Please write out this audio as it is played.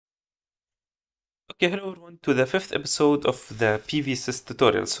Okay, hello everyone to the fifth episode of the PVSyst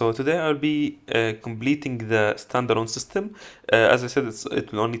tutorial. So today I'll be completing the standalone system. As I said,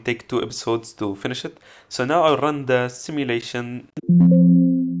 it will only take 2 episodes to finish it. So now I'll run the simulation.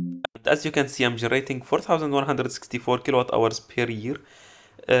 And as you can see, I'm generating 4,164 kilowatt hours per year.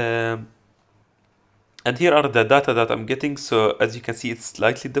 Um, and here are the data that I'm getting. So as you can see, it's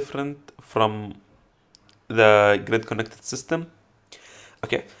slightly different from the grid connected system.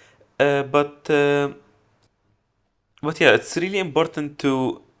 Okay, but yeah, it's really important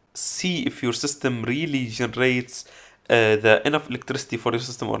to see if your system really generates the enough electricity for your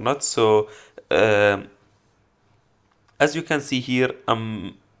system or not. So as you can see here,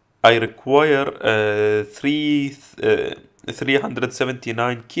 I require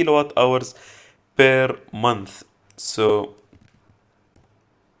 379 kilowatt hours per month. So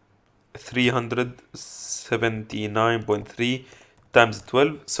 379.3 times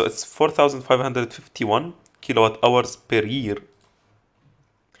 12, so it's 4,551 kilowatt hours per year.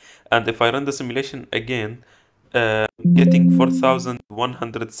 And if I run the simulation again, getting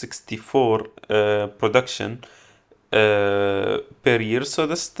 4,164 production per year. So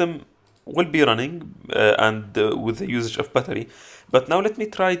the system will be running and with the usage of battery. But now let me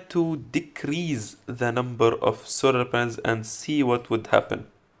try to decrease the number of solar panels and see what would happen.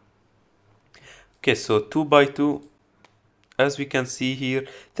 Okay, so 2 by 2. As we can see here,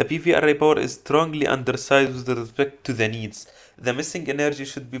 the PV array power is strongly undersized with respect to the needs. The missing energy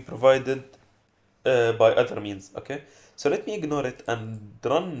should be provided by other means. Okay, so let me ignore it and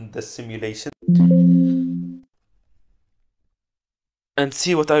run the simulation and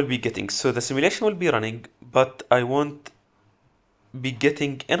see what I'll be getting. So the simulation will be running, but I won't be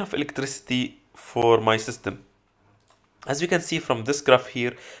getting enough electricity for my system. As you can see from this graph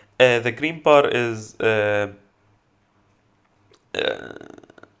here, the green bar is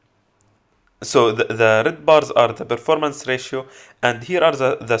so the red bars are the performance ratio, and here are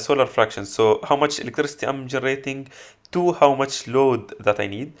the solar fractions. So how much electricity I'm generating to how much load that I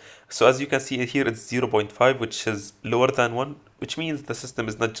need. So as you can see here, it's 0.5, which is lower than 1, which means the system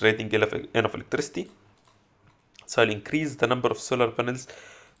is not generating enough electricity. So I'll increase the number of solar panels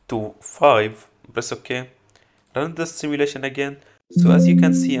to 5, press OK, run the simulation again. So as you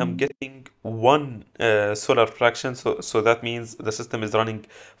can see, I'm getting 1 solar fraction, so that means the system is running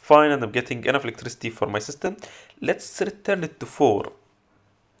fine and I'm getting enough electricity for my system. Let's return it to 4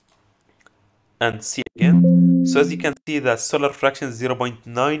 and see again. So as you can see, the solar fraction is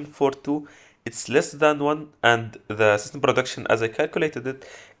 0.942. It's less than 1, and the system production, as I calculated it,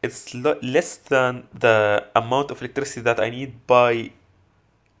 it's less than the amount of electricity that I need by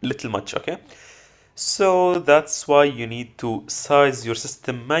little much, okay? So that's why you need to size your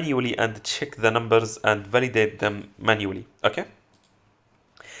system manually and check the numbers and validate them manually, okay?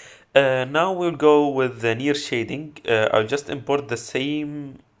 Now we'll go with the near shading. I'll just import the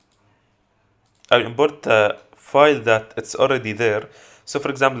same. I'll import the file that it's already there. So for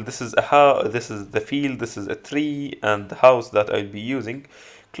example, this is this is the field, this is a tree, and the house that I'll be using.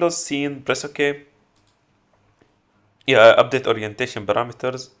 Close scene, press OK. Yeah, update orientation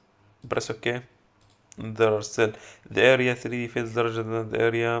parameters, press OK. There are still the area 3D feels larger than the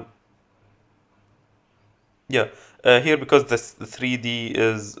area. Yeah, here because the 3D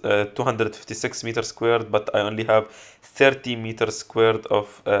is 256 meters squared, but I only have 30 meters squared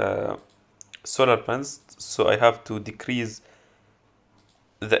of solar panels, so I have to decrease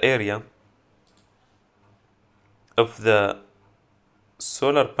the area of the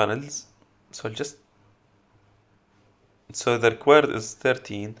solar panels. So the required is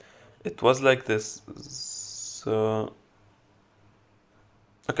 13. It was like this, so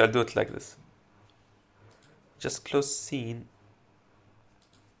okay, I'll do it like this. Just close scene.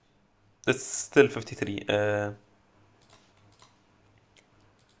 It's still 53. I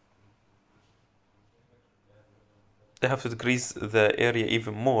have to decrease the area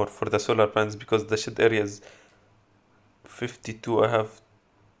even more for the solar panels because the shed area is 52. I have,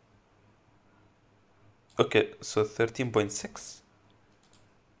 okay, so 13.6.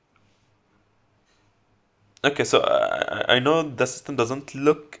 Okay, so I know the system doesn't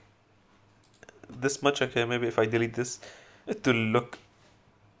look this much. Okay, maybe if I delete this, it will look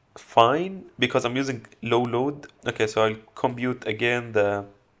fine because I'm using low load. Okay, so I'll compute again the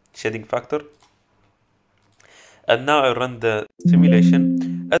shading factor. And now I run the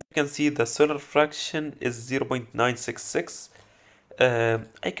simulation. As you can see, the solar fraction is 0.966.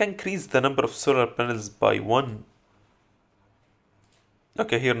 I can increase the number of solar panels by 1.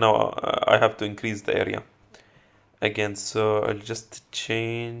 Okay, here now I have to increase the area again, so I'll just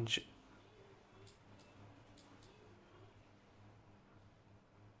change.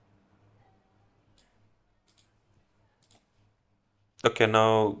 Okay,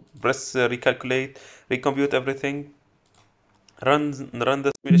 now press recalculate, recompute everything, run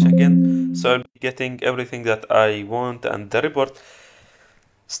the simulation again. So I'll be getting everything that I want, and the report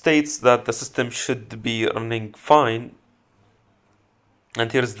states that the system should be running fine.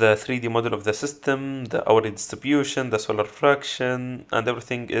 And here's the 3D model of the system, the hourly distribution, the solar fraction, and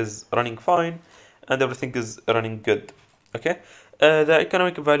everything is running fine, and everything is running good. Okay, the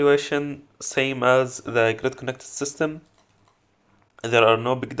economic evaluation, same as the grid connected system. There are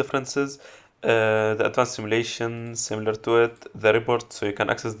no big differences. The advanced simulation, similar to it. The report, so you can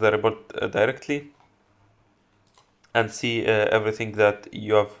access the report directly and see everything that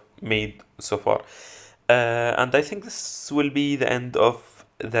you have made so far. And I think this will be the end of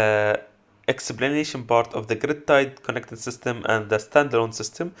the explanation part of the grid-tied connected system and the standalone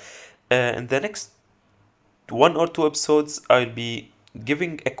system. In the next 1 or 2 episodes, I'll be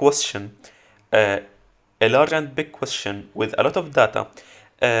giving a question, a large and big question with a lot of data,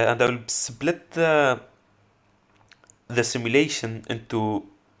 and I will split the simulation into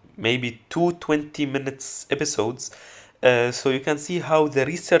maybe 2 20 minutes episodes, so you can see how the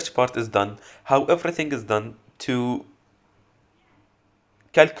research part is done, how everything is done to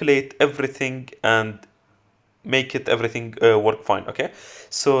calculate everything and make it everything work fine. Okay,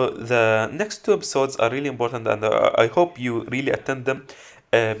 so the next 2 episodes are really important, and I hope you really attend them,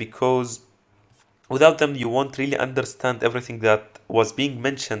 because without them you won't really understand everything that was being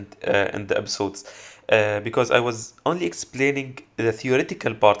mentioned in the episodes, because I was only explaining the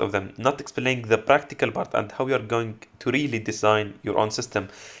theoretical part of them, not explaining the practical part and how you're going to really design your own system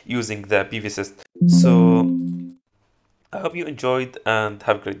using the PVSyst. So I hope you enjoyed and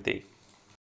have a great day.